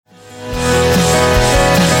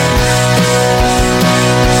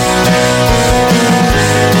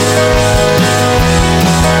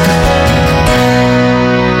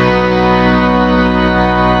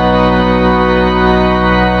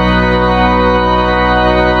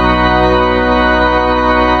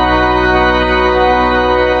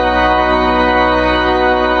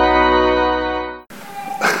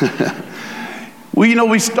Well,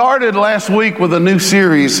 we started last week with a new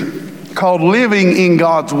series called Living in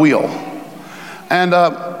God's Will. And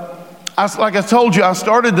like I told you, I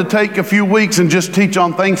started to take a few weeks and just teach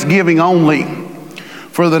on Thanksgiving only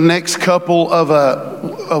for the next couple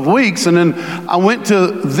of weeks. And then I went to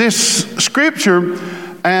this scripture,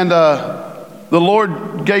 and the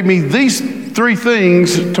Lord gave me these three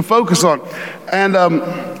things to focus on. And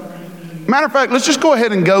matter of fact, let's just go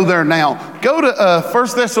ahead and go there now. Go to 1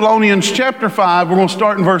 Thessalonians chapter 5. We're going to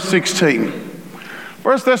start in verse 16.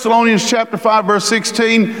 1 Thessalonians chapter 5, verse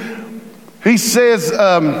 16. He says,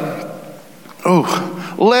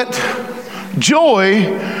 let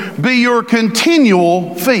joy be your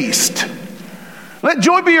continual feast. Let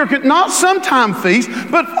joy be your, not sometime feast,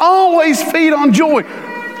 but always feed on joy.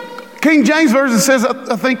 King James Version says,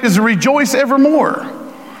 I think, is rejoice evermore.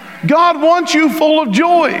 God wants you full of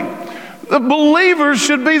joy. The believers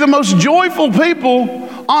should be the most joyful people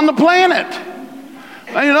on the planet.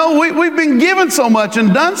 We've been given so much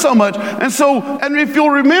and done so much. And if you'll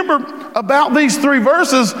remember about these three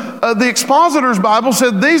verses, the Expositor's Bible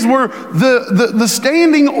said these were the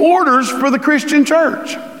standing orders for the Christian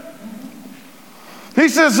church. He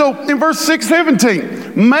says, so in verse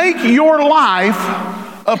 6:17, make your life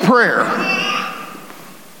a prayer.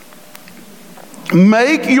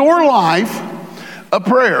 Make your life a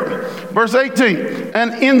prayer. Verse 18,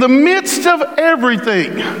 and in the midst of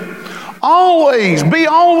everything, be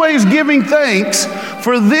always giving thanks,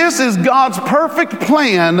 for this is God's perfect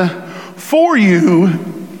plan for you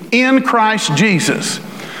in Christ Jesus.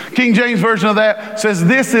 King James Version of that says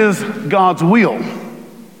this is God's will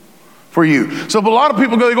for you. So a lot of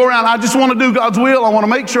people go around, I just want to do God's will. I want to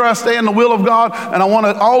make sure I stay in the will of God, and I want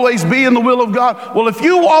to always be in the will of God. Well, if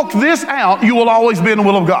you walk this out, you will always be in the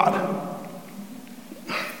will of God.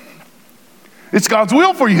 It's God's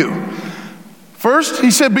will for you. First, he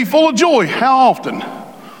said, be full of joy. How often?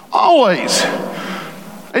 Always.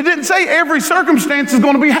 It didn't say every circumstance is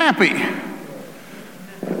going to be happy.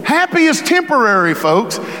 Happy is temporary,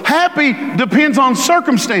 folks. Happy depends on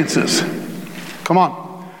circumstances. Come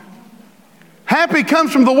on. Happy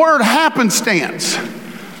comes from the word happenstance.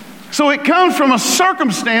 So it comes from a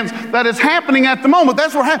circumstance that is happening at the moment.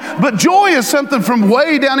 That's what happens. But joy is something from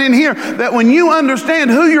way down in here, that when you understand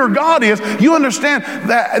who your God is, you understand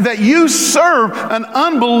that you serve an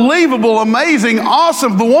unbelievable, amazing,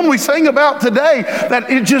 awesome, the one we sang about today, that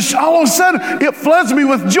it just all of a sudden, it floods me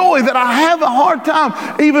with joy that I have a hard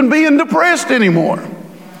time even being depressed anymore.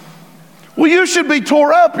 Well, you should be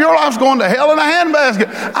tore up. Your life's going to hell in a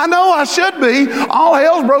handbasket. I know I should be. All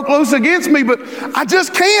hell's broke loose against me, but I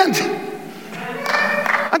just can't.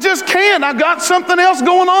 I just can't. I've got something else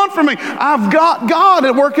going on for me. I've got God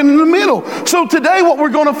at working in the middle. So today what we're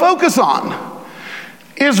going to focus on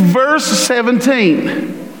is verse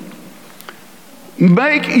 17.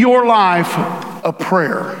 Make your life a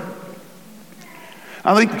prayer.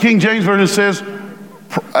 I think the King James Version says,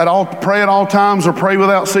 pray at all times, or pray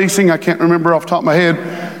without ceasing. I can't remember off the top of my head.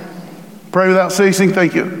 Pray without ceasing.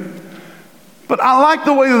 Thank you. But I like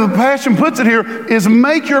the way that the Passion puts it here, is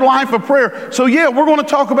make your life a prayer. So yeah, we're going to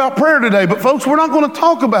talk about prayer today, but folks, we're not going to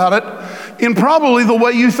talk about it in probably the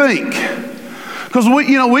way you think. Because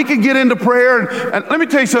we could get into prayer, and let me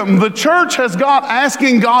tell you something, the church has got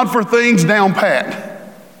asking God for things down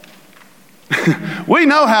pat. We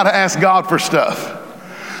know how to ask God for stuff.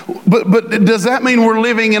 But does that mean we're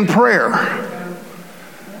living in prayer?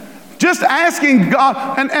 Just asking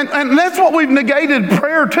God, and that's what we've negated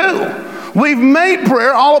prayer to. We've made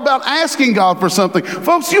prayer all about asking God for something.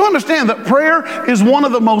 Folks, you understand that prayer is one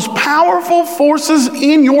of the most powerful forces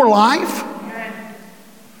in your life?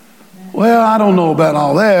 Well, I don't know about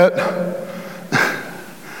all that.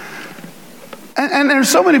 And there's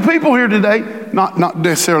so many people here today, not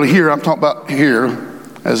necessarily here, I'm talking about here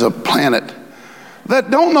as a planet, that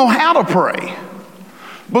don't know how to pray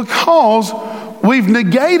because we've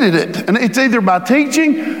negated it. And it's either by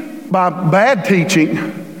teaching, by bad teaching,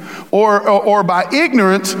 or by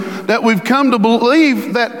ignorance, that we've come to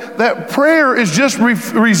believe that prayer is just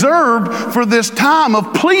reserved for this time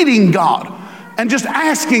of pleading God and just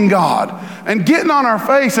asking God and getting on our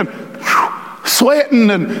face and sweating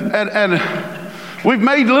and we've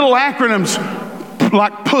made little acronyms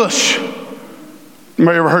like PUSH.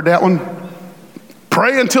 Anybody ever heard that one?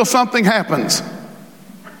 Pray until something happens.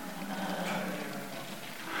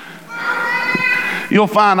 You'll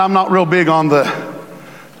find I'm not real big on the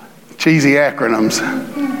cheesy acronyms.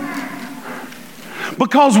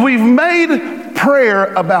 Because we've made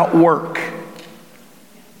prayer about work.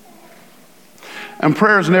 And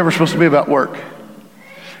prayer is never supposed to be about work.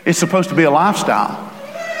 It's supposed to be a lifestyle.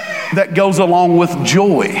 that goes along with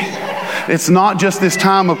joy. It's not just this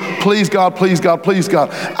time of please God, please God, please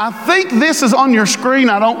God. I think this is on your screen,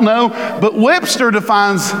 I don't know, but Webster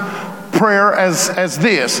defines prayer as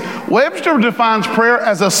this. Webster defines prayer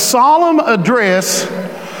as a solemn address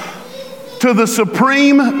to the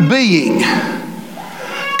Supreme Being,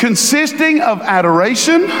 consisting of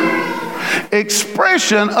adoration,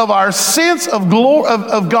 expression of our sense of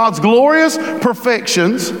God's glorious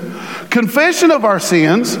perfections, confession of our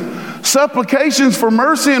sins, supplications for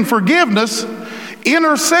mercy and forgiveness,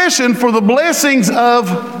 intercession for the blessings of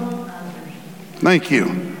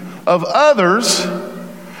others,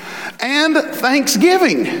 and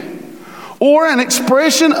thanksgiving, or an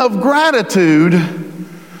expression of gratitude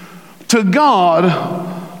to God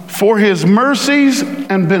for His mercies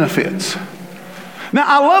and benefits. Now,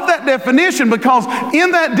 I love that definition because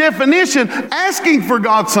in that definition, asking for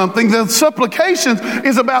God something, the supplications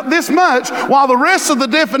is about this much, while the rest of the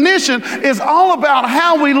definition is all about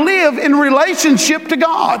how we live in relationship to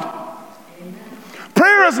God.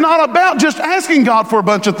 Prayer is not about just asking God for a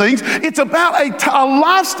bunch of things. It's about a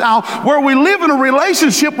lifestyle where we live in a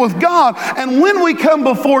relationship with God. And when we come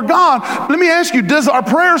before God, let me ask you, does our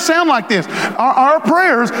prayers sound like this? Are our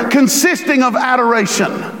prayers consisting of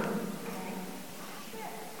adoration?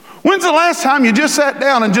 When's the last time you just sat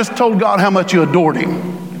down and just told God how much you adored Him?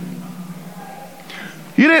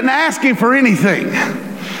 You didn't ask Him for anything.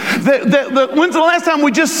 When's the last time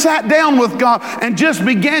we just sat down with God and just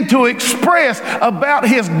began to express about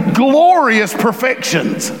His glorious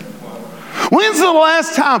perfections? When's the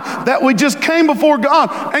last time that we just came before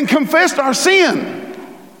God and confessed our sin?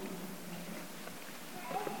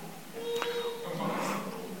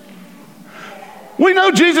 We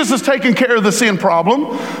know Jesus has taken care of the sin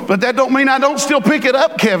problem, but that don't mean I don't still pick it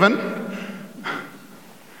up, Kevin.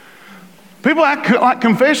 People act like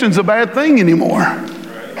confession's a bad thing anymore.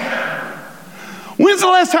 When's the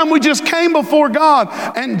last time we just came before God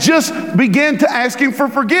and just began to ask Him for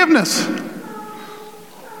forgiveness?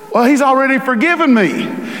 Well, He's already forgiven me.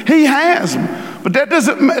 He has. But that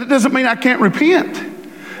doesn't mean I can't repent.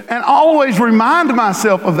 And always remind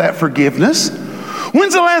myself of that forgiveness.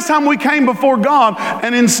 When's the last time we came before God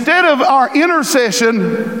and instead of our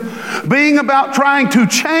intercession being about trying to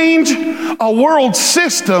change a world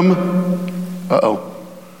system,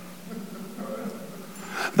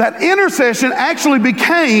 that intercession actually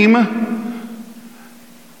became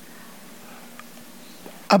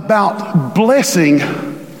about blessing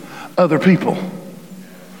other people?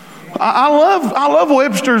 I love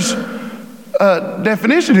Webster's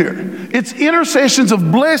definition here. It's intercessions of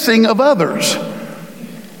blessing of others.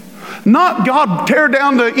 Not God tear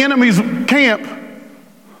down the enemy's camp.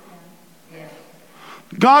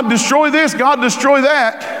 God destroy this, God destroy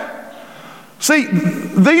that. See,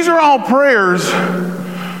 these are all prayers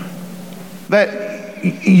that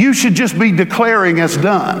you should just be declaring as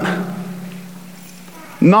done,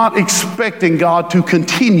 not expecting God to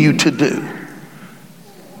continue to do.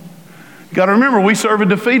 You got to remember, we serve a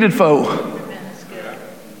defeated foe.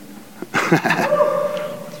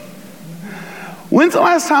 When's the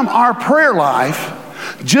last time our prayer life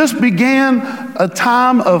just began a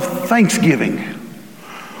time of thanksgiving?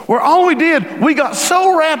 Where all we did, we got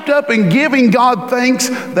so wrapped up in giving God thanks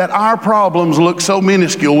that our problems looked so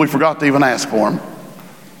minuscule we forgot to even ask for them.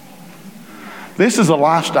 This is a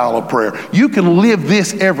lifestyle of prayer. You can live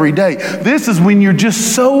this every day. This is when you're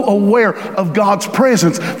just so aware of God's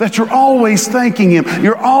presence that you're always thanking Him.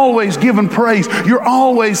 You're always giving praise. You're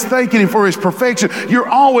always thanking Him for His perfection. You're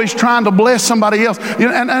always trying to bless somebody else.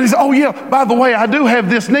 And He's, oh yeah, by the way, I do have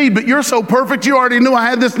this need, but you're so perfect. You already knew I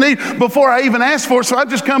had this need before I even asked for it. So I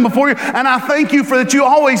just come before you and I thank you for that. You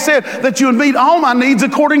always said that you would meet all my needs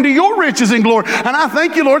according to your riches and glory. And I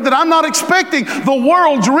thank you, Lord, that I'm not expecting the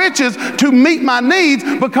world's riches to meet my needs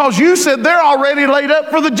because you said they're already laid up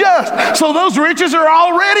for the just. So those riches are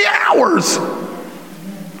already ours.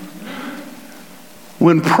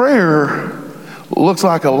 When prayer looks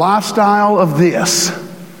like a lifestyle of this,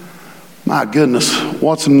 my goodness,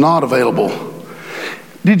 what's not available?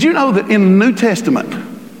 Did you know that in the New Testament,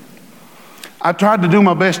 I tried to do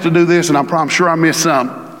my best to do this and I'm sure I missed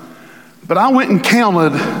some, but I went and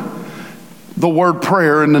counted the word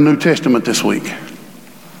prayer in the New Testament this week.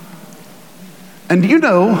 And do you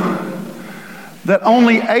know that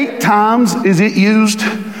only 8 times is it used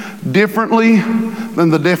differently than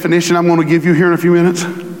the definition I'm going to give you here in a few minutes?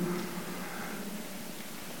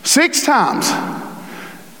 6 times.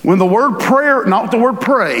 When the word prayer, not the word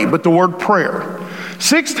pray, but the word prayer.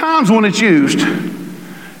 6 times when it's used,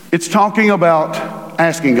 it's talking about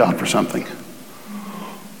asking God for something.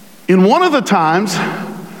 In one of the times,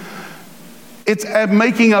 It's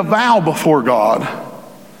making a vow before God.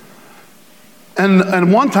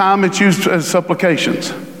 And one time it's used as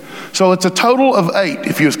supplications. So it's a total of 8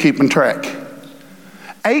 if you was keeping track.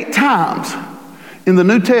 8 times in the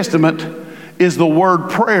New Testament is the word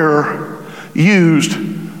prayer used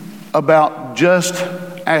about just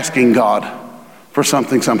asking God for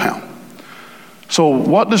something somehow. So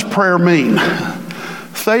what does prayer mean?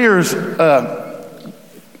 Thayer's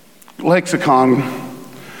lexicon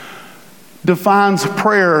defines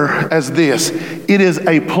prayer as this: it is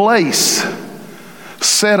a place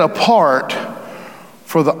set apart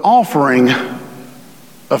for the offering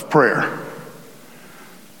of prayer.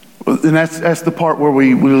 And that's the part where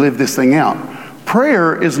we live this thing out.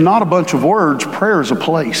 Prayer is not a bunch of words. Prayer is a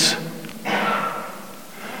place.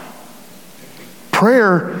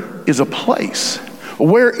 Prayer is a place.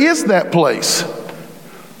 Where is that place?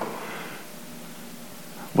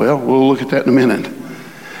 Well, we'll look at that in a minute.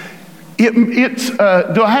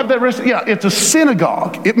 Do I have that rest? Yeah, it's a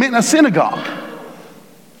synagogue. It meant a synagogue.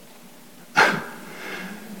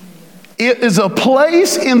 It is a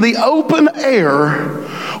place in the open air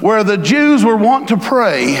where the Jews were wont to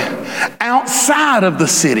pray outside of the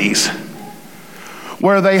cities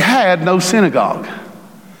where they had no synagogue.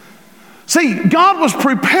 See, God was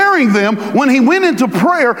preparing them when He went into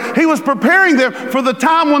prayer. He was preparing them for the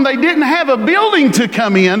time when they didn't have a building to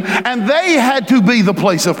come in and they had to be the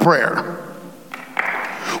place of prayer.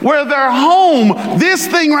 Where their home, this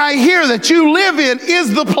thing right here that you live in,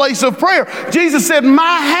 is the place of prayer. Jesus said,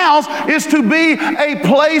 my house is to be a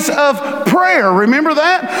place of prayer. Remember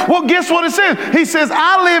that? Well, guess what it says? He says,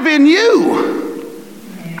 I live in you.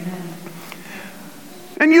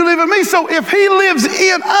 And you live in me. So if He lives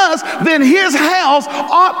in us, then His house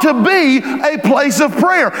ought to be a place of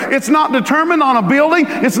prayer. It's not determined on a building.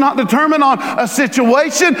 It's not determined on a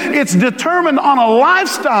situation. It's determined on a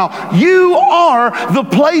lifestyle. You are the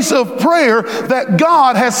place of prayer that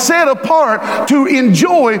God has set apart to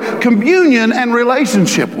enjoy communion and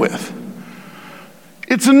relationship with.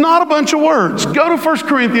 It's not a bunch of words. Go to 1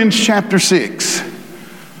 Corinthians chapter 6,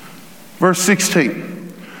 verse 16.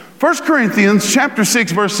 1 Corinthians chapter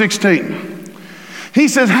 6, verse 16. He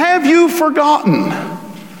says, have you forgotten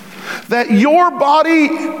that your body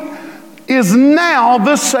is now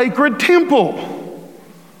the sacred temple?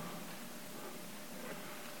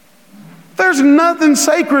 There's nothing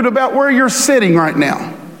sacred about where you're sitting right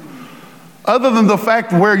now, other than the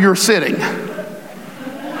fact where you're sitting.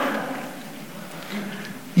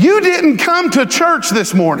 You didn't come to church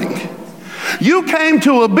this morning. You came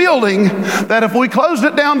to a building that if we closed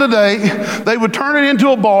it down today, they would turn it into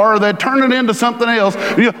a bar or they'd turn it into something else.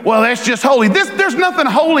 Well, that's just holy. There's nothing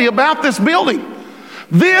holy about this building.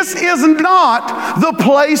 This is not the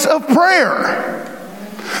place of prayer.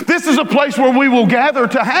 This is a place where we will gather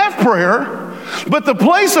to have prayer, but the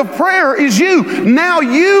place of prayer is you. Now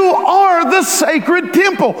you are the sacred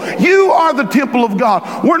temple. You are the temple of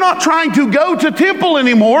God. We're not trying to go to temple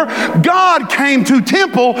anymore. God came to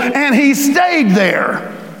temple and He stayed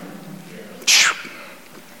there.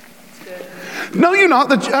 No, you're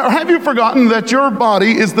not. Have you forgotten that your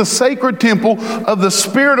body is the sacred temple of the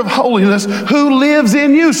Spirit of holiness who lives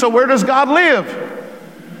in you? So where does God live?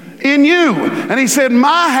 In you. And He said,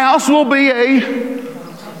 my house will be a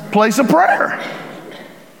place of prayer.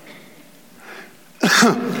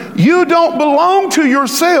 You don't belong to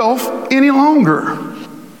yourself any longer.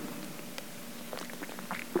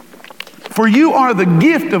 For you are the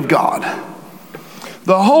gift of God.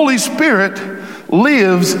 The Holy Spirit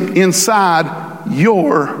lives inside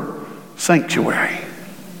your sanctuary.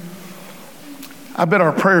 I bet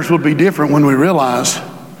our prayers would be different when we realize.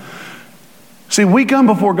 See, we come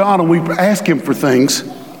before God and we ask Him for things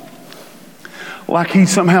like He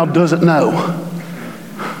somehow doesn't know.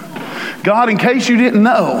 God, in case you didn't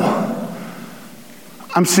know,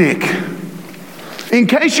 I'm sick. In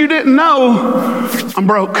case you didn't know, I'm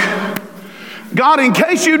broke. God, in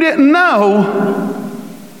case you didn't know,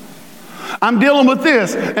 I'm dealing with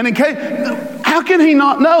this. And in case, how can He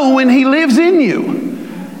not know when He lives in you?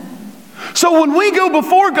 So when we go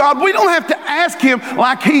before God, we don't have to ask Him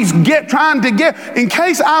like He's trying to get, in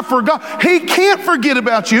case I forgot. He can't forget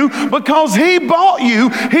about you because He bought you.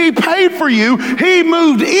 He paid for you. He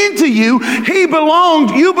moved into you. You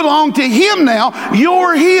belong to Him now.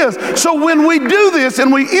 You're His. So when we do this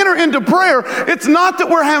and we enter into prayer, it's not that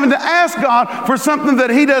we're having to ask God for something that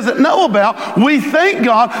He doesn't know about. We thank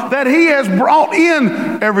God that He has brought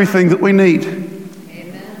in everything that we need.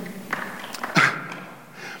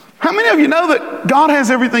 How many of you know that God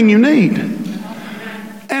has everything you need?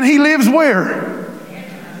 And He lives where?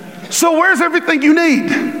 So where's everything you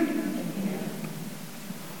need?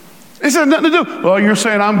 It has nothing to do. Well, you're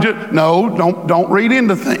saying I'm just, no, don't read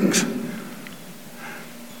into things.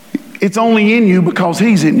 It's only in you because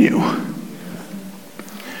He's in you.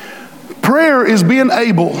 Prayer is being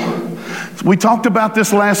able, we talked about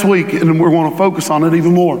this last week and we're going to focus on it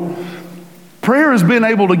even more. Prayer is being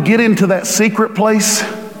able to get into that secret place.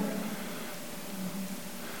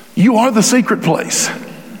 You are the secret place.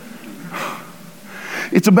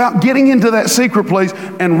 It's about getting into that secret place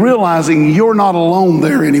and realizing you're not alone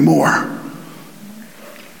there anymore.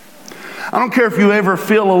 I don't care if you ever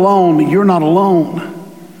feel alone, you're not alone.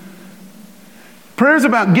 Prayer is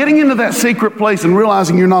about getting into that secret place and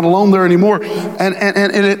realizing you're not alone there anymore. And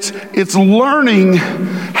it's learning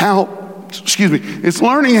how, it's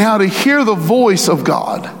learning how to hear the voice of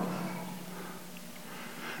God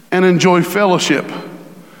and enjoy fellowship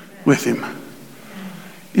with Him.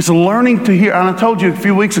 It's learning to hear. And I told you a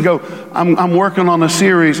few weeks ago, I'm working on a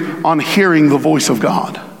series on hearing the voice of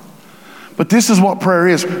God. But this is what prayer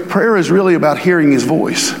is. Prayer is really about hearing His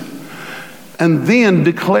voice and then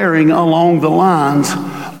declaring along the lines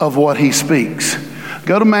of what He speaks.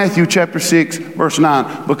 Go to Matthew chapter 6, verse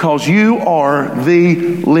 9. Because you are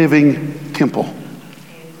the living temple.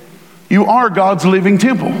 You are God's living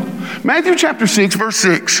temple. Matthew chapter 6, verse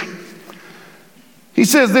 6. He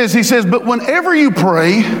says this, he says, but whenever you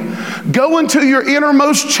pray, go into your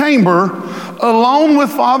innermost chamber alone with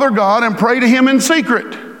Father God and pray to Him in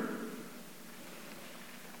secret.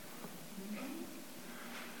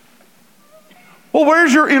 Well,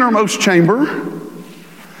 where's your innermost chamber?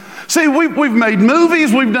 See, we've made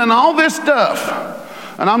movies, we've done all this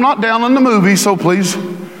stuff. And I'm not down on the movies, so please,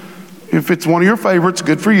 if it's one of your favorites,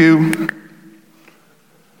 good for you.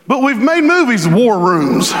 But we've made movies, war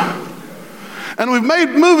rooms. And we've made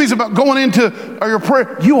movies about going into your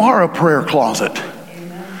prayer. You are a prayer closet.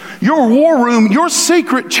 Amen. Your war room, your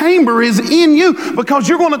secret chamber is in you because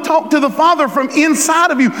you're going to talk to the Father from inside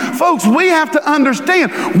of you. Folks, we have to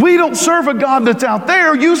understand, we don't serve a God that's out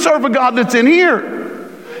there. You serve a God that's in here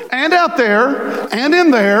and out there and in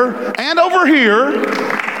there and over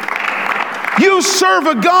here. You serve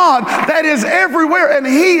a God that is everywhere, and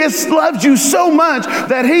He loves you so much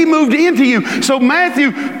that He moved into you. So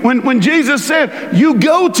Matthew, when Jesus said, you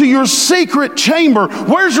go to your secret chamber.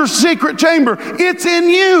 Where's your secret chamber? It's in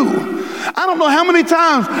you. I don't know how many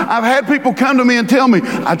times I've had people come to me and tell me,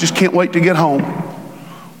 I just can't wait to get home.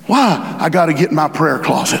 Why? I got to get in my prayer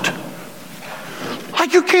closet.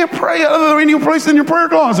 Like you can't pray other than any place in your prayer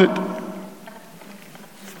closet.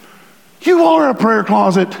 You are a prayer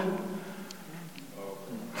closet.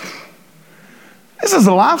 This is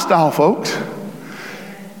a lifestyle, folks.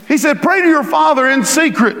 He said, pray to your Father in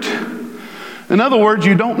secret. In other words,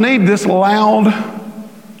 you don't need this loud,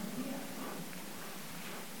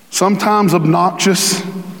 sometimes obnoxious.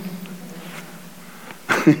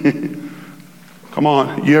 Come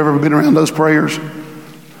on, you ever been around those prayers?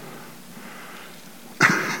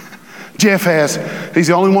 Jeff has. He's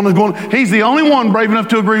the only one that's going. He's the only one brave enough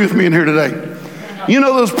to agree with me in here today. You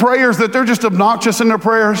know those prayers that they're just obnoxious in their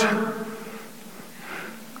prayers?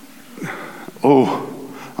 Oh,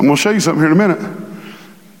 I'm going to show you something here in a minute.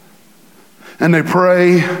 And they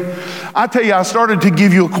pray. I tell you, I started to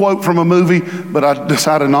give you a quote from a movie, but I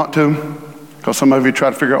decided not to because some of you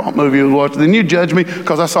try to figure out what movie you watched. Then you judge me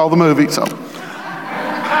because I saw the movie. So,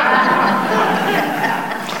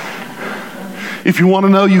 if you want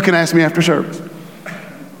to know, you can ask me after service.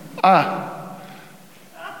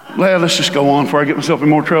 Well, let's just go on before I get myself in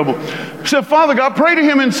more trouble. He said, Father God, pray to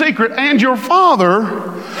Him in secret, and your Father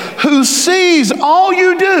who sees all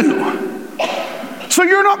you do. So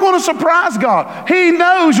you're not going to surprise God. He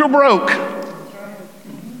knows you're broke.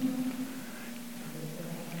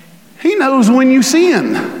 He knows when you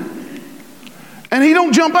sin. And He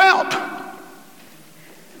don't jump out.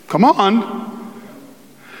 Come on.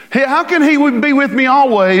 Hey, how can He be with me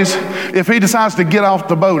always if He decides to get off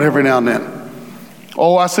the boat every now and then?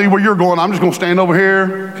 Oh, I see where you're going. I'm just going to stand over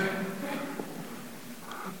here.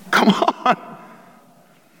 Come on.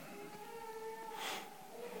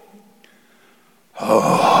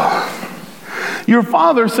 Oh. Your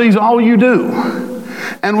Father sees all you do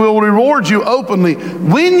and will reward you openly.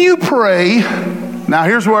 When you pray, now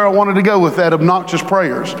here's where I wanted to go with that obnoxious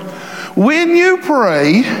prayers. When you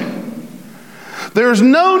pray, there's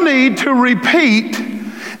no need to repeat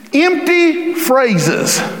empty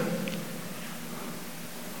phrases.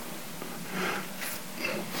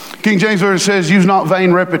 King James Version says, use not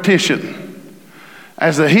vain repetition,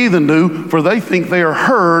 as the heathen do, for they think they are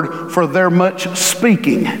heard for their much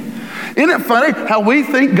speaking. Isn't it funny how we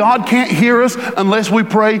think God can't hear us unless we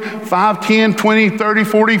pray 5, 10, 20, 30,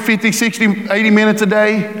 40, 50, 60, 80 minutes a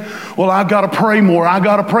day? Well, I've got to pray more. I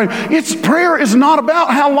got to pray. Prayer is not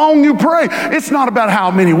about how long you pray. It's not about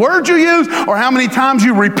how many words you use or how many times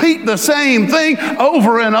you repeat the same thing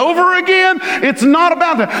over and over again. It's not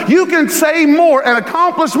about that. You can say more and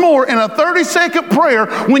accomplish more in a 30-second prayer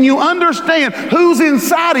when you understand who's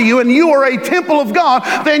inside of you and you are a temple of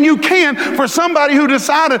God than you can for somebody who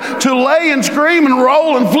decided to lay and scream and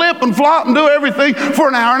roll and flip and flop and do everything for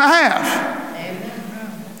an hour and a half.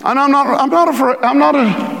 And I'm not afraid.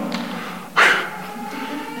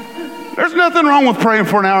 There's nothing wrong with praying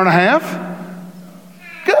for an hour and a half.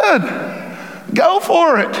 Good. Go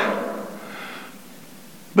for it.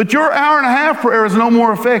 But your hour and a half prayer is no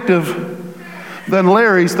more effective than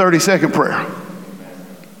Larry's 30-second prayer.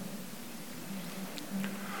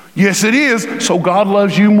 Yes, it is. So God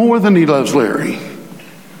loves you more than he loves Larry.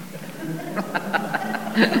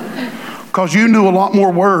 Because you knew a lot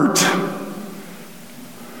more words.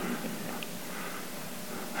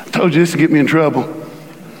 I told you this would get me in trouble.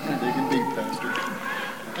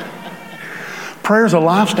 Prayer is a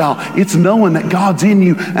lifestyle. It's knowing that God's in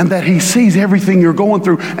you and that he sees everything you're going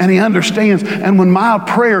through and he understands. And when my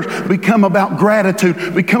prayers become about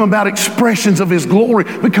gratitude, become about expressions of his glory,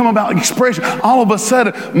 become about expression, all of a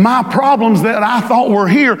sudden my problems that I thought were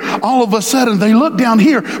here, all of a sudden they look down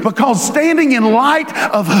here, because standing in light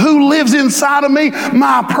of who lives inside of me,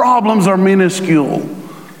 my problems are minuscule.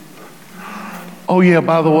 Oh yeah,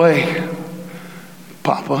 by the way,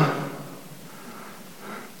 Papa,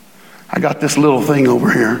 I got this little thing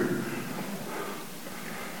over here.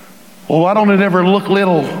 Well, why don't it ever look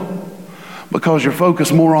little? Because you're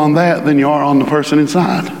focused more on that than you are on the person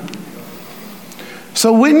inside.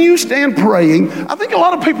 So when you stand praying, I think a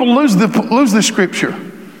lot of people lose the scripture.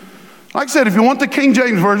 Like I said, if you want the King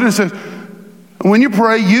James Version, it says, when you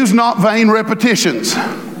pray, use not vain repetitions,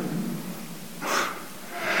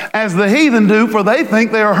 as the heathen do, for they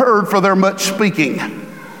think they are heard for their much speaking.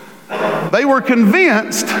 They were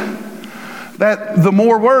convinced that the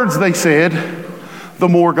more words they said, the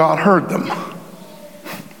more God heard them.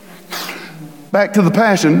 Back to the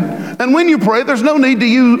Passion. And when you pray, there's no need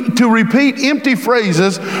to repeat empty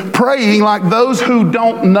phrases, praying like those who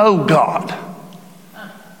don't know God.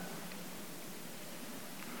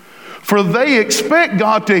 For they expect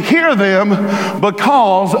God to hear them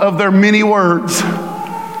because of their many words.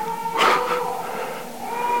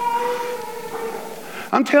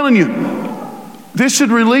 I'm telling you, this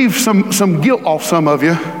should relieve some guilt off some of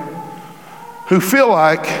you who feel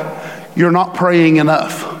like you're not praying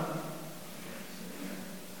enough.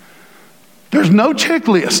 There's no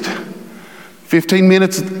checklist. 15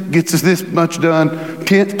 minutes gets us this much done.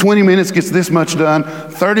 20 minutes gets this much done.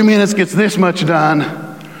 30 minutes gets this much done.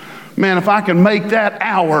 Man, if I can make that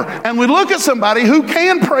hour. And we look at somebody who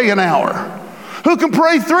can pray an hour, who can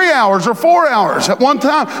pray 3 hours or 4 hours at one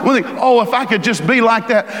time. We think, oh, if I could just be like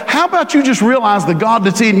that. How about you just realize the God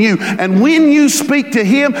that's in you? And when you speak to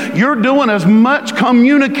him, you're doing as much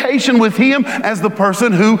communication with him as the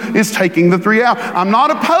person who is taking the 3 hours. I'm not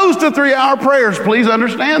opposed to 3-hour prayers. Please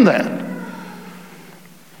understand that.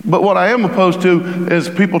 But what I am opposed to is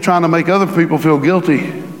people trying to make other people feel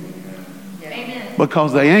guilty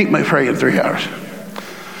because they ain't praying 3 hours.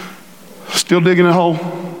 Still digging a hole?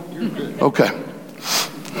 Okay.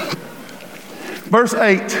 Verse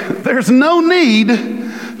 8, there's no need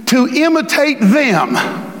to imitate them.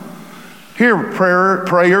 Here,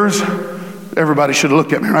 prayers, everybody should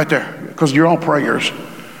look at me right there, because you're all prayers.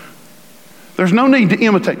 There's no need to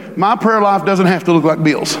imitate. My prayer life doesn't have to look like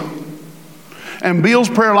Bill's. And Bill's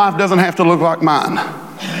prayer life doesn't have to look like mine.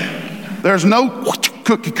 There's no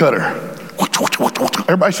cookie cutter.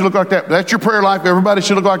 Everybody should look like that. That's your prayer life. Everybody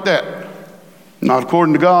should look like that. Not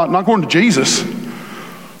according to God, not according to Jesus.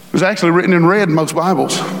 It's actually written in red in most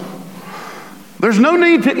Bibles. There's no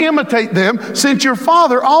need to imitate them, since your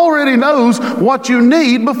Father already knows what you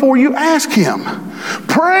need before you ask him.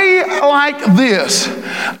 Pray like this: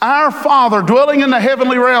 Our Father dwelling in the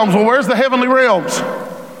heavenly realms. Well, where's the heavenly realms?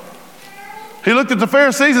 He looked at the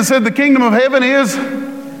Pharisees and said, the kingdom of heaven is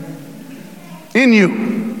in you.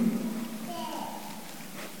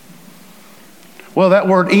 Well, that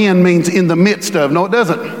word in means in the midst of. No, it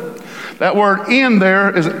doesn't. That word in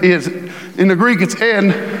there is in the Greek, it's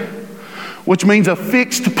en, which means a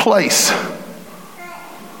fixed place.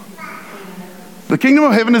 The kingdom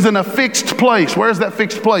of heaven is in a fixed place. Where's that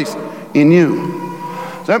fixed place? In you.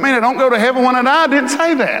 Does that mean I don't go to heaven when I die? I didn't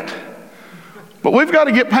say that. But we've got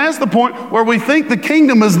to get past the point where we think the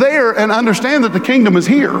kingdom is there and understand that the kingdom is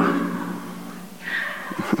here.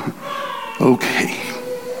 Okay.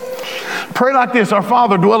 Pray like this: Our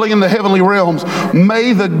Father dwelling in the heavenly realms,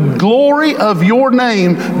 may the glory of your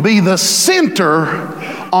name be the center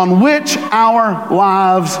on which our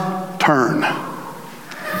lives turn.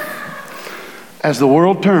 As the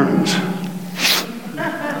world turns,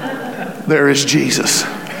 there is Jesus.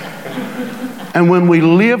 And when we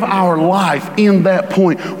live our life in that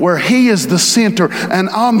point where He is the center, and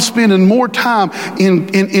I'm spending more time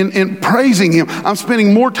in praising Him, I'm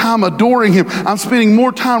spending more time adoring Him, I'm spending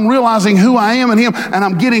more time realizing who I am in Him, and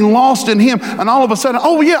I'm getting lost in Him, and all of a sudden,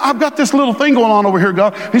 oh yeah, I've got this little thing going on over here,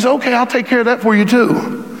 God. He said, okay, I'll take care of that for you too.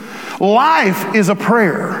 Life is a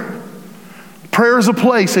prayer. Prayer is a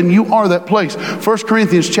place, and you are that place. 1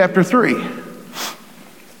 Corinthians chapter 3.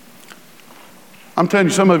 I'm telling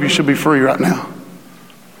you, some of you should be free right now.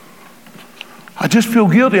 I just feel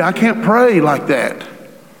guilty. I can't pray like that.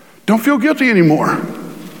 Don't feel guilty anymore.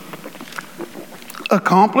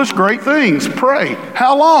 Accomplish great things. Pray.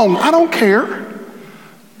 How long? I don't care.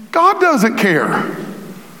 God doesn't care.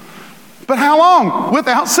 But how long?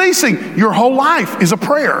 Without ceasing. Your whole life is a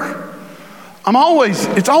prayer.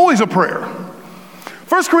 It's always a prayer.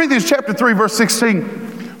 1 Corinthians chapter 3, verse 16.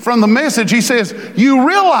 From the Message, he says, you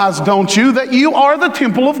realize, don't you, that you are the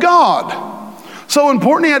temple of God. So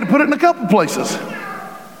important, he had to put it in a couple places.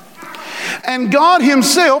 And God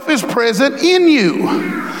Himself is present in you.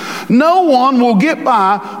 No one will get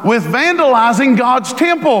by with vandalizing God's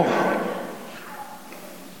temple.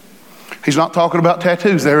 He's not talking about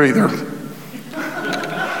tattoos there either.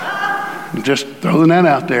 Just throwing that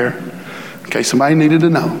out there in case somebody needed to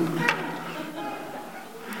know.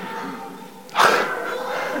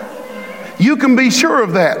 You can be sure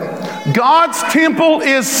of that. God's temple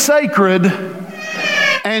is sacred,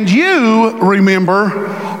 and you, remember,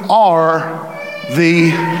 are the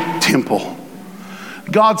temple.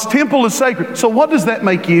 God's temple is sacred. So what does that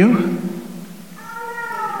make you?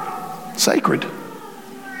 Sacred.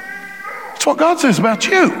 That's what God says about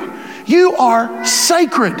you. You are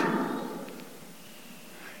sacred.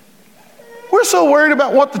 We're so worried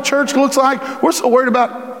about what the church looks like. We're so worried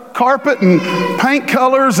about carpet and paint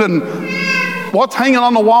colors and what's hanging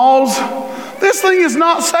on the walls. This thing is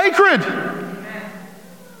not sacred.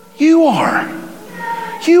 You are.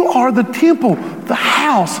 You are the temple, the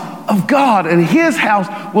house of God, and His house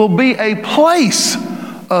will be a place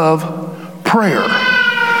of prayer.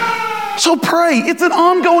 So pray. It's an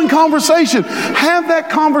ongoing conversation. Have that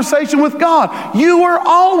conversation with God. You are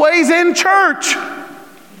always in church.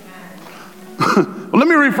 Let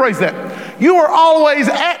me rephrase that. You are always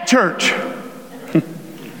at church.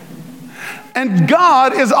 And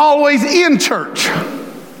God is always in church.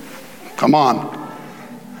 Come on.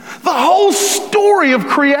 The whole story of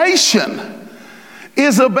creation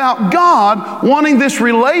is about God wanting this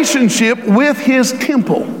relationship with His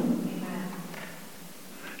temple.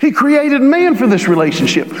 He created man for this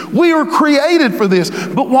relationship. We are created for this.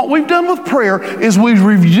 But what we've done with prayer is we've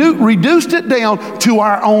reduced it down to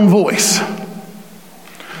our own voice.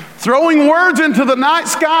 Throwing words into the night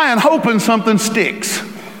sky and hoping something sticks.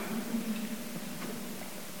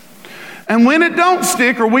 And when it don't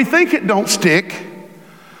stick, or we think it don't stick,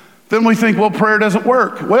 then we think, well, prayer doesn't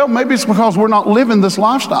work. Well, maybe it's because we're not living this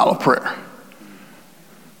lifestyle of prayer.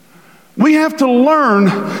 We have to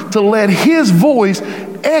learn to let His voice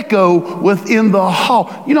echo within the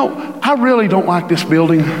hall. You know, I really don't like this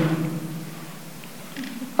building.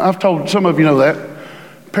 I've told some of you know that.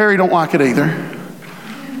 Perry don't like it either.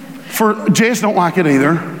 Jess don't like it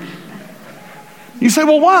either. You say,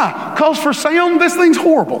 well, why? Because for sound, this thing's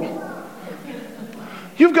horrible.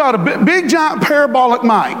 You've got a big giant parabolic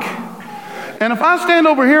mic. And if I stand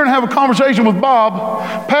over here and have a conversation with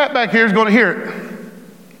Bob, Pat back here is going to hear it.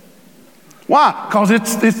 Why? Because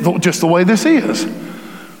it's just the way this is.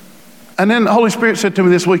 And then the Holy Spirit said to me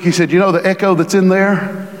this week, He said, you know the echo that's in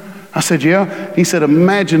there? I said, yeah. He said,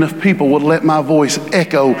 imagine if people would let my voice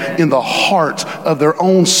echo in the hearts of their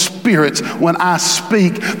own spirits when I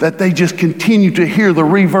speak, that they just continue to hear the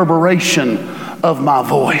reverberation of my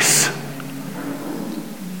voice.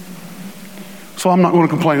 So I'm not going to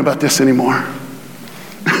complain about this anymore.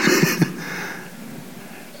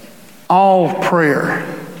 All prayer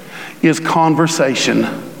is conversation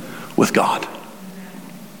with God.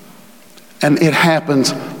 And it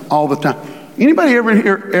happens all the time. Anybody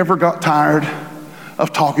ever got tired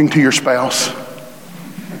of talking to your spouse?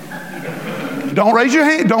 Don't raise your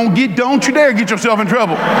hand. Don't you dare get yourself in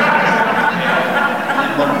trouble.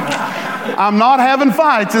 I'm not having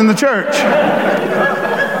fights in the church.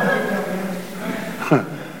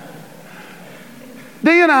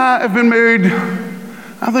 Dee and I have been married,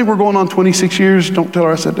 I think we're going on 26 years. Don't tell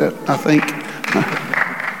her I said that, I think.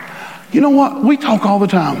 You know what? We talk all the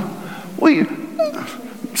time.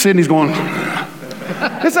 Sydney's going,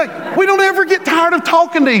 It's like, we don't ever get tired of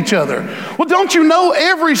talking to each other. Well, don't you know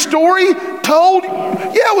every story told?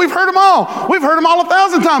 Yeah, we've heard them all. We've heard them all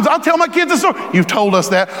 1,000 times. I'll tell my kids a story. You've told us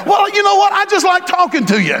that. Well, you know what? I just like talking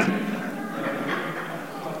to you.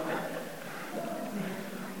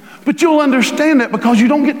 But you'll understand that because you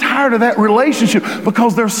don't get tired of that relationship,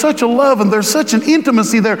 because there's such a love and there's such an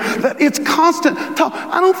intimacy there that it's constant talk.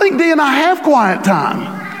 I don't think Dee and I have quiet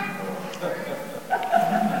time.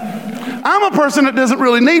 I'm a person that doesn't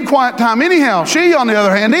really need quiet time anyhow. She, on the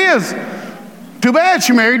other hand, is. Too bad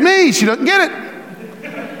she married me. She doesn't get it.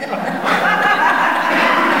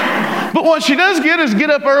 But what she does get is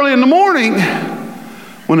get up early in the morning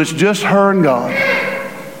when it's just her and God,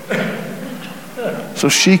 so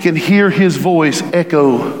she can hear his voice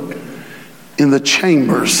echo in the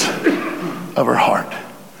chambers of her heart.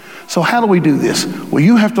 So how do we do this? Well,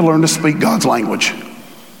 you have to learn to speak God's language.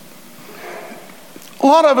 A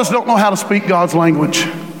lot of us don't know how to speak God's language.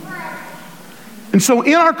 And so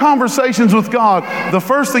in our conversations with God, the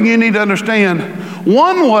first thing you need to understand,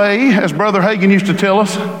 one way, as Brother Hagin used to tell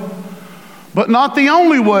us, but not the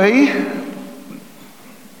only way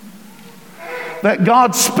that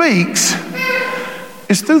God speaks,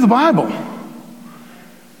 is through the Bible.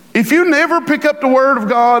 If you never pick up the Word of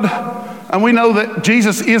God, and we know that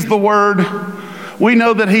Jesus is the Word, we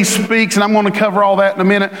know that He speaks, and I'm going to cover all that in a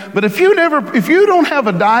minute. But if you don't have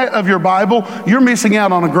a diet of your Bible, you're missing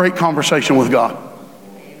out on a great conversation with God.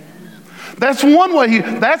 That's one way.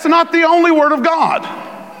 That's not the only Word of God.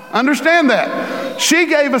 Understand that. She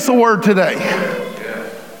gave us a word today.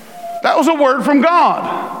 That was a word from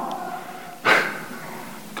God.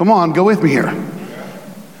 Come on, go with me here.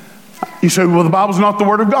 You say, well, the Bible's not the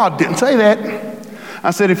Word of God. Didn't say that.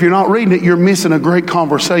 I said, if you're not reading it, you're missing a great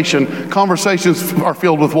conversation. Conversations are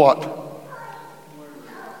filled with what?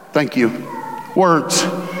 Thank you. Words.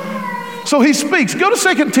 So he speaks. Go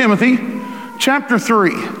to 2 Timothy chapter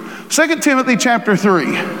 3. 2 Timothy chapter 3.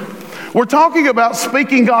 We're talking about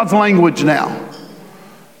speaking God's language now.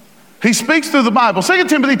 He speaks through the Bible. 2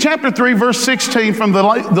 Timothy chapter 3, verse 16 from the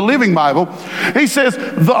Living Bible. He says,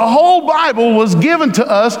 the whole Bible was given to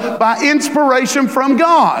us by inspiration from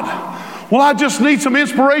God. Well, I just need some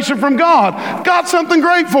inspiration from God. Got something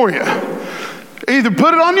great for you. Either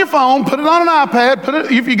put it on your phone, put it on an iPad,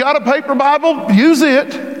 if you got a paper Bible, use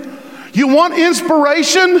it. You want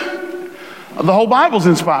inspiration? The whole Bible's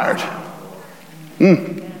inspired.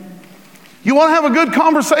 You want to have a good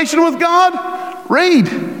conversation with God? Read.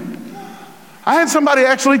 I had somebody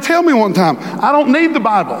actually tell me one time, I don't need the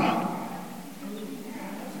Bible.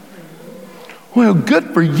 Well,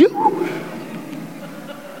 good for you.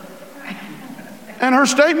 And her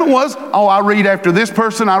statement was, oh, I read after this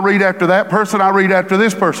person, I read after that person, I read after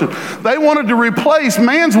this person. They wanted to replace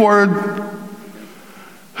man's word,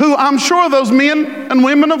 who I'm sure those men and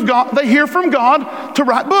women of God, they hear from God to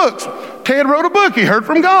write books. Ted wrote a book, he heard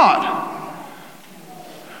from God.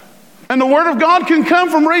 And the Word of God can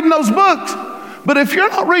come from reading those books. But if you're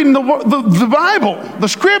not reading the Bible, the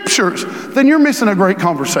Scriptures, then you're missing a great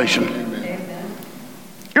conversation.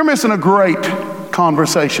 You're missing a great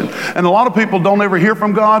conversation. And a lot of people don't ever hear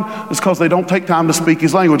from God. It's because they don't take time to speak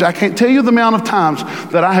His language. I can't tell you the amount of times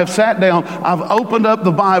that I have sat down, I've opened up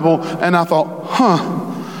the Bible, and I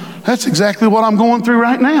thought, that's exactly what I'm going through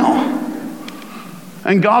right now.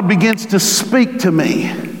 And God begins to speak to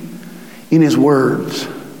me in His words.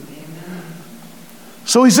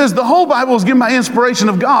 So he says the whole Bible is given by inspiration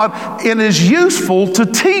of God and is useful to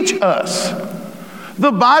teach us.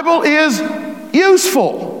 The Bible is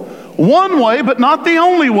useful. One way, but not the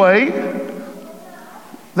only way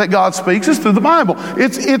that God speaks is through the Bible.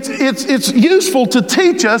 It's useful to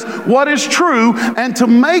teach us what is true and to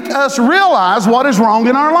make us realize what is wrong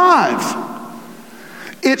in our lives.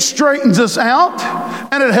 It straightens us out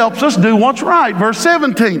and it helps us do what's right. Verse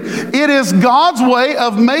 17, it is God's way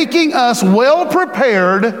of making us well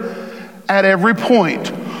prepared at every point,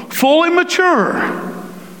 fully mature.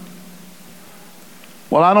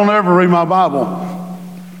 Well, I don't ever read my Bible.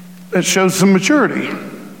 It shows some maturity.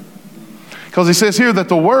 Because he says here that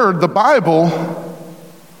the Word, the Bible,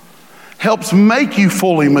 helps make you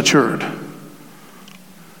fully matured.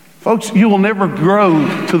 Folks, you will never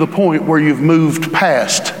grow to the point where you've moved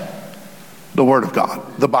past the Word of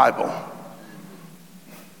God, the Bible.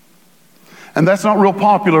 And that's not real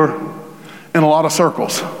popular in a lot of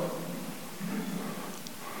circles.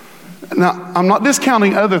 Now, I'm not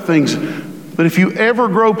discounting other things, but if you ever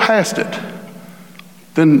grow past it,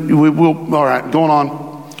 then we will, all right, going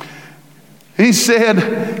on. He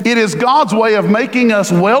said, it is God's way of making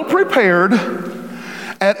us well prepared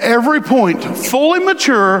at every point, fully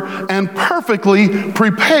mature and perfectly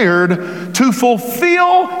prepared to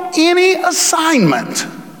fulfill any assignment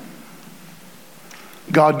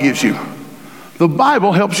God gives you. The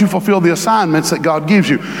Bible helps you fulfill the assignments that God gives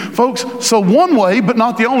you. Folks, so one way, but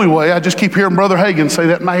not the only way, I just keep hearing Brother Hagin say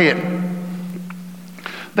that in my head,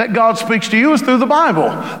 that God speaks to you is through the Bible.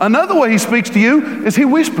 Another way he speaks to you is he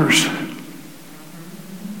whispers.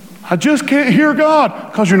 I just can't hear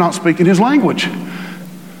God because you're not speaking his language.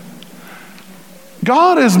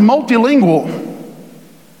 God is multilingual.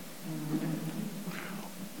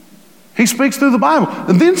 He speaks through the Bible.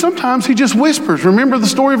 And then sometimes he just whispers. Remember the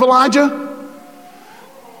story of Elijah?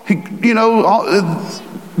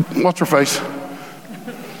 What's her face?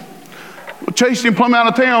 Chased him plumb out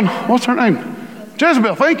of town. What's her name?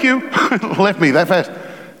 Jezebel, thank you. Left me that fast.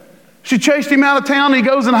 She chased him out of town. He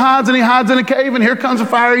goes and hides in a cave, and here comes a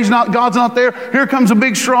fire. God's not there. Here comes a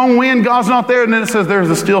big strong wind. God's not there. And then it says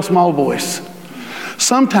there's a still small voice.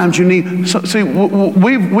 Sometimes you need. See,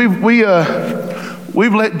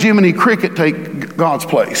 we've let Jiminy Cricket take God's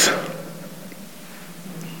place.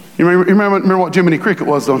 You remember what Jiminy Cricket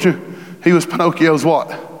was, don't you? He was Pinocchio's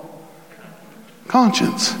what?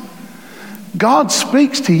 Conscience. God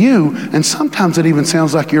speaks to you, and sometimes it even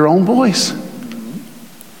sounds like your own voice.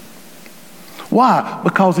 Why?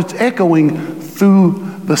 Because it's echoing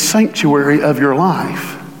through the sanctuary of your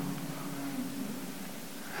life.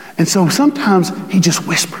 And so sometimes he just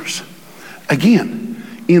whispers. Again,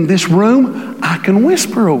 in this room, I can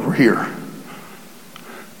whisper over here.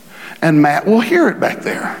 And Matt will hear it back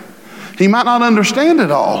there. He might not understand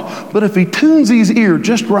it all, but if he tunes his ear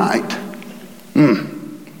just right.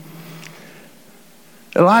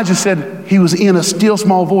 Elijah said he was in a still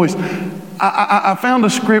small voice. I found a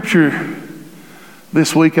scripture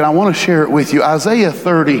this week, and I want to share it with you. Isaiah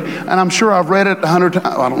 30, and I'm sure I've read it 100 times.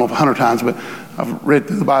 I don't know if 100 times, but I've read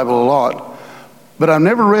through the Bible a lot. But I've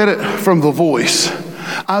never read it from the voice.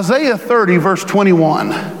 Isaiah 30, verse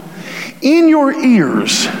 21. In your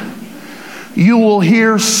ears, you will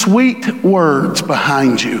hear sweet words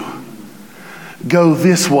behind you. Go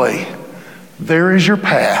this way. There is your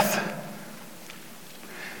path.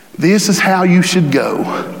 This is how you should go.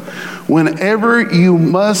 Whenever you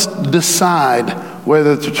must decide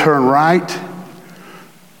whether to turn right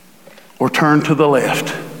or turn to the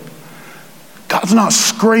left. God's not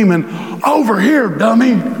screaming, over here,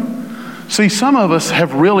 dummy. See, some of us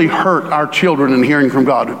have really hurt our children in hearing from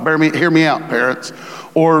God. Hear me out, parents,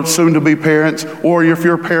 or soon-to-be parents, or if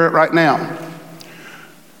you're a parent right now.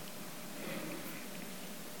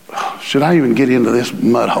 Should I even get into this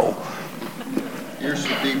mud hole? You're so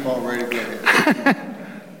deep already. Go ahead.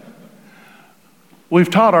 We've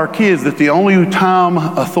taught our kids that the only time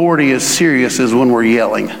authority is serious is when we're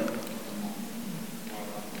yelling.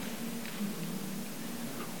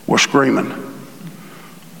 We're screaming.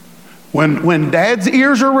 When dad's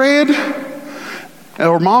ears are red,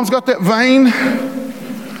 or mom's got that vein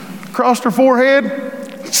across her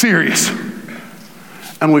forehead, serious.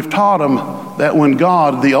 And we've taught them that when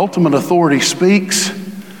God, the ultimate authority, speaks,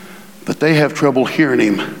 that they have trouble hearing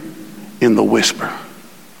him in the whisper.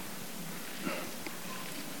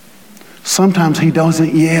 Sometimes he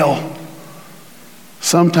doesn't yell.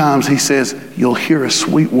 Sometimes he says, you'll hear a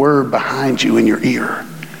sweet word behind you in your ear.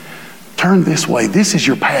 Turn this way. This is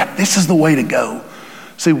your path. This is the way to go.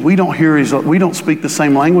 See, we don't speak the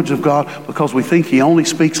same language of God because we think he only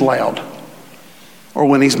speaks loud or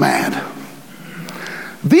when he's mad.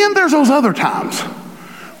 Then there's those other times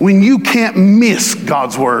when you can't miss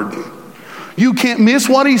God's word. You can't miss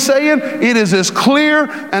what he's saying. It is as clear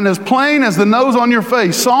and as plain as the nose on your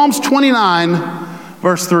face. Psalms 29,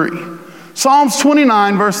 verse 3. Psalms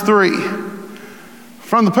 29, verse 3.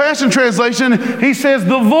 From the Passion Translation, he says,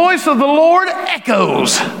 the voice of the Lord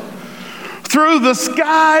echoes through the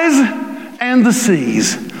skies and the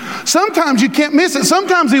seas. Sometimes you can't miss it.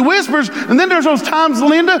 Sometimes he whispers, and then there's those times,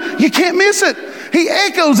 Linda, you can't miss it. He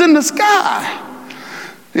echoes in the sky.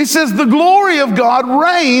 He says the glory of God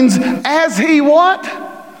reigns as he what?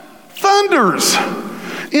 Thunders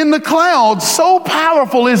in the clouds. So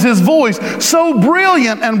powerful is his voice, so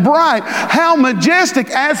brilliant and bright, how majestic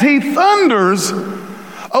as he thunders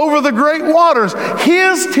over the great waters.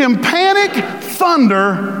 His tympanic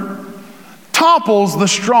thunder topples the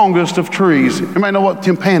strongest of trees. Anybody know what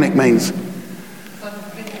tympanic means?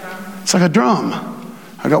 It's like a drum.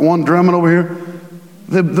 I got one drumming over here.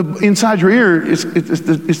 The inside your ear is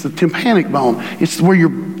the tympanic bone. It's where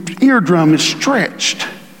your eardrum is stretched.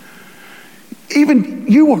 Even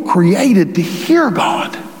you were created to hear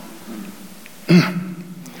God.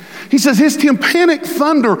 He says his tympanic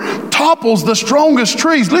thunder topples the strongest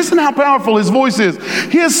trees. Listen how powerful his voice is.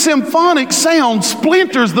 His symphonic sound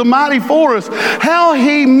splinters the mighty forest. How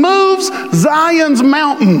he moves Zion's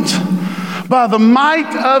mountains by the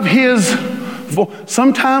might of his voice.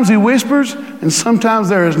 Sometimes he whispers, and sometimes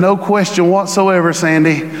there is no question whatsoever,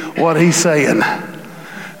 Sandy, what he's saying.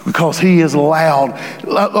 Because he is loud.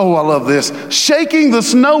 Oh, I love this. Shaking the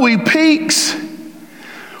snowy peaks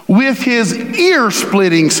with his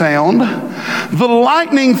ear-splitting sound. The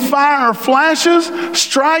lightning fire flashes,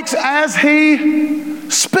 strikes as he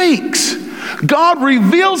speaks. God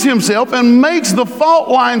reveals himself and makes the fault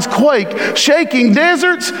lines quake, shaking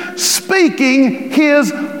deserts, speaking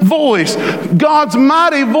his voice. God's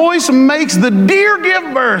mighty voice makes the deer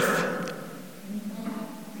give birth.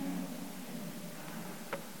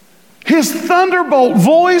 His thunderbolt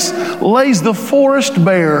voice lays the forest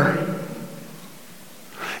bare.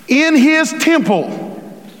 In his temple,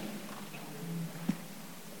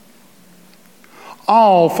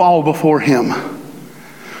 all fall before him,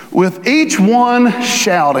 with each one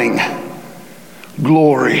shouting,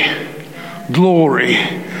 "Glory, glory,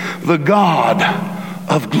 the God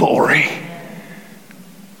of glory."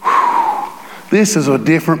 Whew. This is a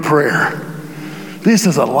different prayer. This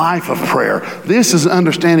is a life of prayer. This is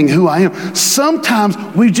understanding who I am. Sometimes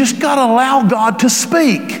we just got to allow God to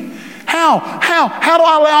speak. How do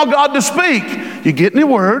I allow God to speak? You get in the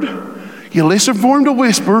Word, you listen for him to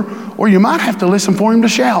whisper, or you might have to listen for him to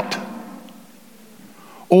shout.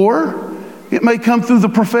 Or it may come through the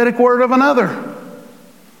prophetic word of another.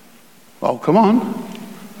 Oh, come on.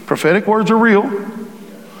 Prophetic words are real.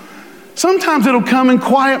 Sometimes it'll come in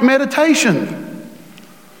quiet meditation.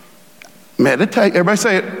 Meditate. Everybody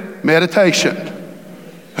say it. Meditation.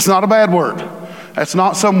 It's not a bad word. That's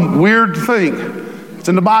not some weird thing. It's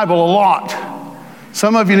in the Bible a lot.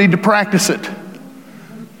 Some of you need to practice it.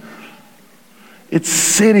 It's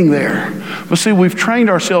sitting there. But see, we've trained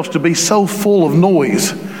ourselves to be so full of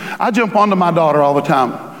noise. I jump onto my daughter all the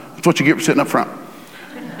time. That's what you get for sitting up front.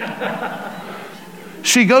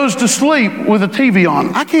 She goes to sleep with the TV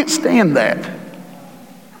on. I can't stand that.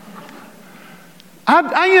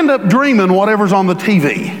 I end up dreaming whatever's on the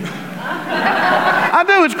TV. I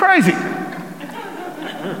do. It's crazy.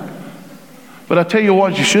 But I tell you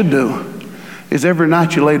what you should do is every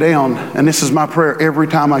night you lay down, and this is my prayer every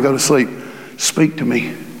time I go to sleep, speak to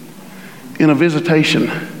me in a visitation,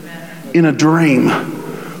 in a dream.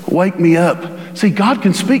 Wake me up. See, God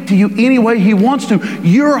can speak to you any way he wants to.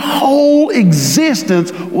 Your whole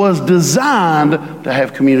existence was designed to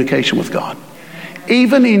have communication with God.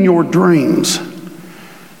 Even in your dreams.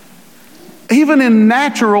 Even in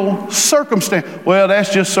natural circumstance. Well,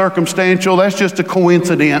 that's just circumstantial. That's just a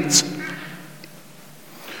coincidence.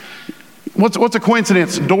 What's a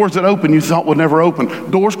coincidence? Doors that open you thought would never open.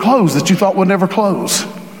 Doors closed that you thought would never close.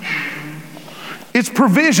 It's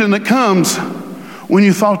provision that comes when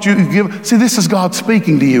you thought you could give. See, this is God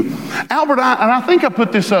speaking to you. And I think I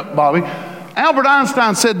put this up, Bobby. Albert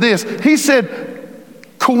Einstein said this. He said,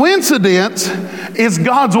 coincidence is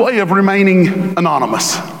God's way of remaining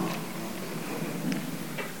anonymous.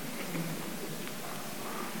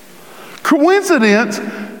 Coincidence.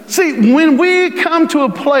 See, when we come to a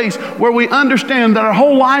place where we understand that our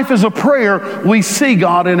whole life is a prayer, we see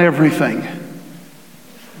God in everything.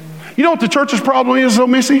 You know what the church's problem is, though,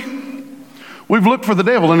 Missy? We've looked for the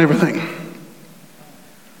devil in everything.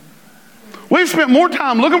 We've spent more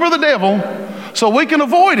time looking for the devil so we can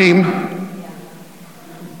avoid him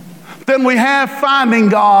than we have finding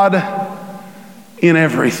God in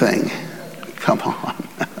everything. Come on.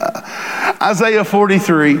 Isaiah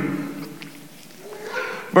 43.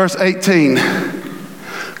 Verse 18.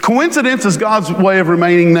 Coincidence is God's way of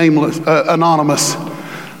remaining nameless, anonymous.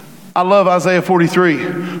 I love Isaiah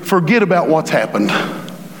 43. Forget about what's happened.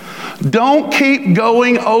 Don't keep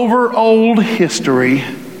going over old history.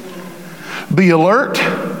 Be alert.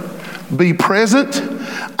 Be present.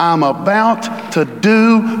 I'm about to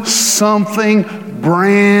do something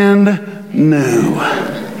brand new.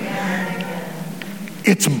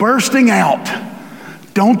 It's bursting out.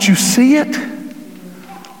 Don't you see it?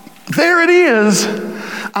 There it is.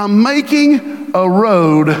 I'm making a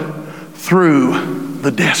road through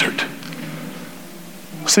the desert.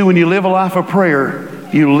 See, when you live a life of prayer,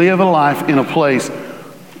 you live a life in a place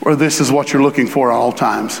where this is what you're looking for at all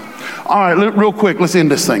times. All right, real quick, let's end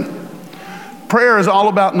this thing. Prayer is all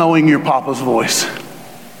about knowing your Papa's voice.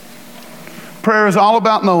 Prayer is all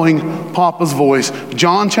about knowing Papa's voice.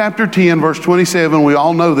 John chapter 10, verse 27, we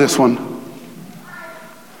all know this one.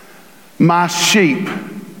 My sheep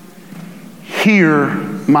hear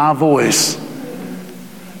my voice,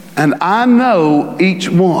 and I know each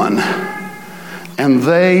one, and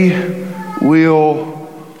they will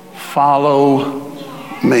follow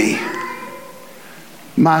me.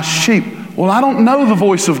 My sheep. Well, I don't know the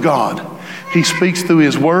voice of God. He speaks through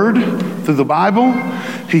His Word, through the Bible.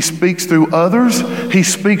 He speaks through others. He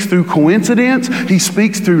speaks through coincidence. He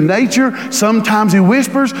speaks through nature. Sometimes He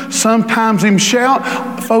whispers. Sometimes He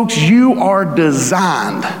shouts. Folks, you are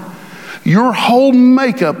designed. Your whole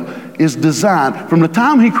makeup is designed. From the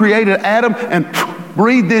time He created Adam and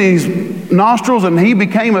breathed in his nostrils and he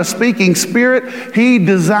became a speaking spirit, He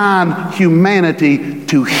designed humanity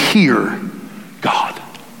to hear God.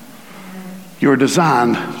 You're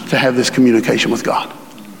designed to have this communication with God.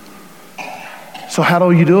 So how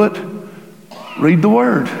do you do it? Read the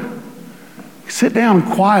Word. Sit down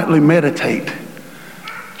and quietly meditate.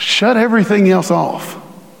 Shut everything else off.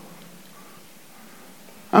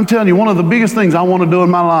 I'm telling you, one of the biggest things I want to do in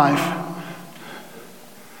my life,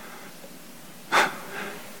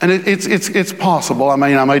 and it's possible, I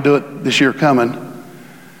may do it this year coming.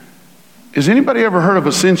 Has anybody ever heard of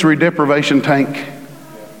a sensory deprivation tank?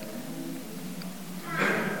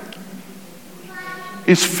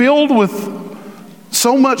 It's filled with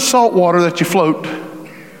so much salt water that you float.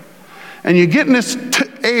 And you get in this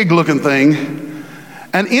egg-looking thing.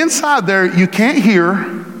 And inside there, you can't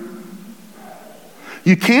hear.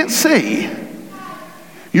 You can't see.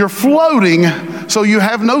 You're floating, so you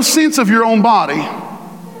have no sense of your own body.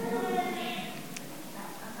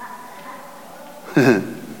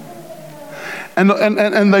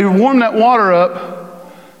 and they warm that water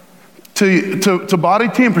up to body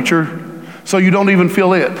temperature, so you don't even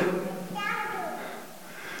feel it.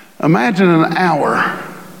 Imagine an hour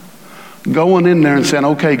going in there and saying,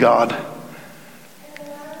 okay, God,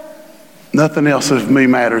 nothing else of me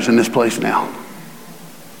matters in this place now.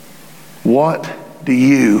 What do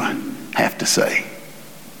you have to say?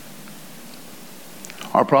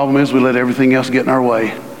 Our problem is we let everything else get in our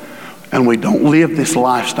way, and we don't live this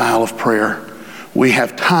lifestyle of prayer. We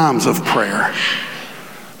have times of prayer,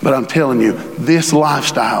 but I'm telling you, this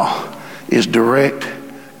lifestyle is direct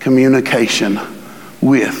communication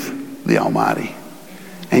with the Almighty.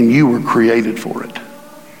 And you were created for it.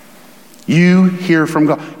 You hear from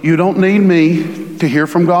God. You don't need me to hear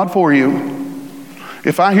from God for you.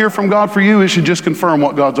 If I hear from God for you, it should just confirm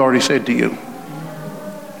what God's already said to you.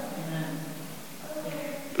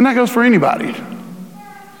 And that goes for anybody.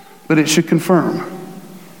 But it should confirm.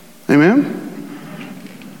 Amen?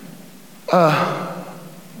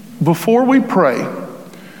 Before we pray,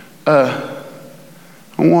 I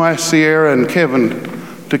want to ask Sierra and Kevin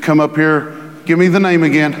to come up here. Give me the name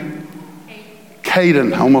again.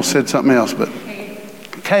 Caden. I almost said something else, but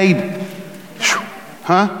Cade.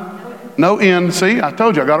 Huh? No N. See, I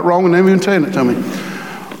told you I got it wrong and they even saying it to me.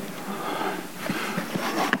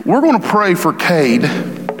 We're going to pray for Cade.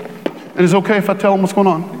 And it's okay if I tell him what's going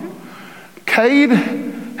on. Cade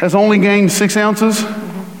has only gained 6 ounces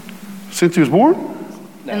since he was born.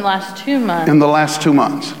 In the last 2 months. In the last 2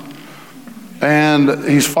 months. And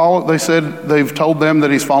they've told them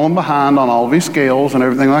that he's fallen behind on all of his scales and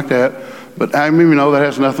everything like that. But I mean, that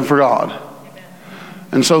has nothing for God.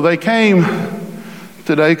 And so they came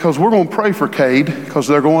today because we're going to pray for Cade because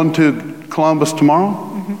they're going to Columbus tomorrow.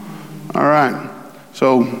 Mm-hmm. All right.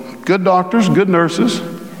 So good doctors, good nurses,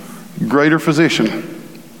 greater physician.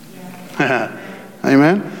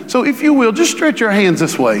 Amen. So if you will, just stretch your hands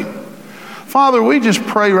this way. Father, we just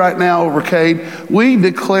pray right now over Cade. We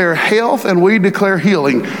declare health and we declare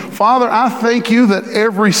healing. Father, I thank you that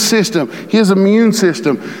every system, his immune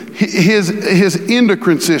system, his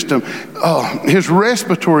endocrine system, his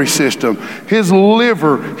respiratory system, his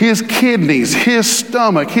liver, his kidneys, his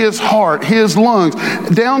stomach, his heart, his lungs,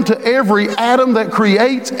 down to every atom that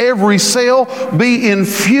creates every cell, be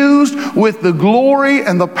infused with the glory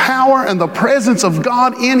and the power and the presence of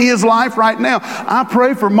God in his life right now. I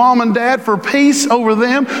pray for mom and dad, for peace over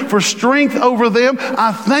them, for strength over them.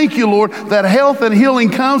 I thank you, Lord, that health and healing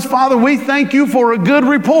comes. Father, we thank you for a good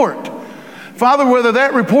report. Father, whether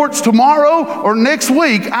that report's tomorrow or next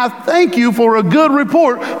week, I thank you for a good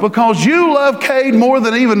report because you love Cade more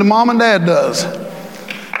than even the mom and dad does.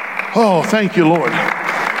 Oh, thank you, Lord.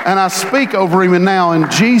 And I speak over him now in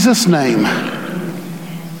Jesus' name. And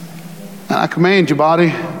I command you,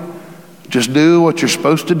 body, just do what you're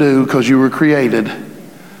supposed to do because you were created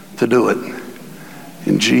to do it.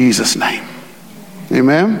 In Jesus' name.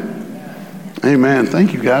 Amen? Amen.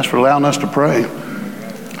 Thank you guys for allowing us to pray.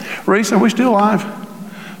 Reese, are we still live?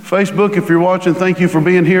 Facebook, if you're watching, thank you for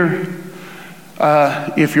being here.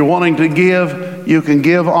 If you're wanting to give, you can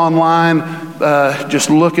give online. just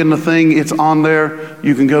look in the thing. It's on there.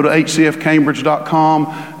 You can go to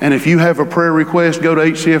hcfcambridge.com. And if you have a prayer request, go to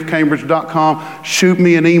hcfcambridge.com. Shoot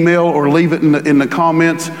me an email or leave it in the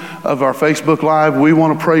comments of our Facebook Live. We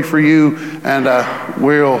want to pray for you, and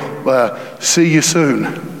we'll see you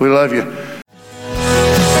soon. We love you.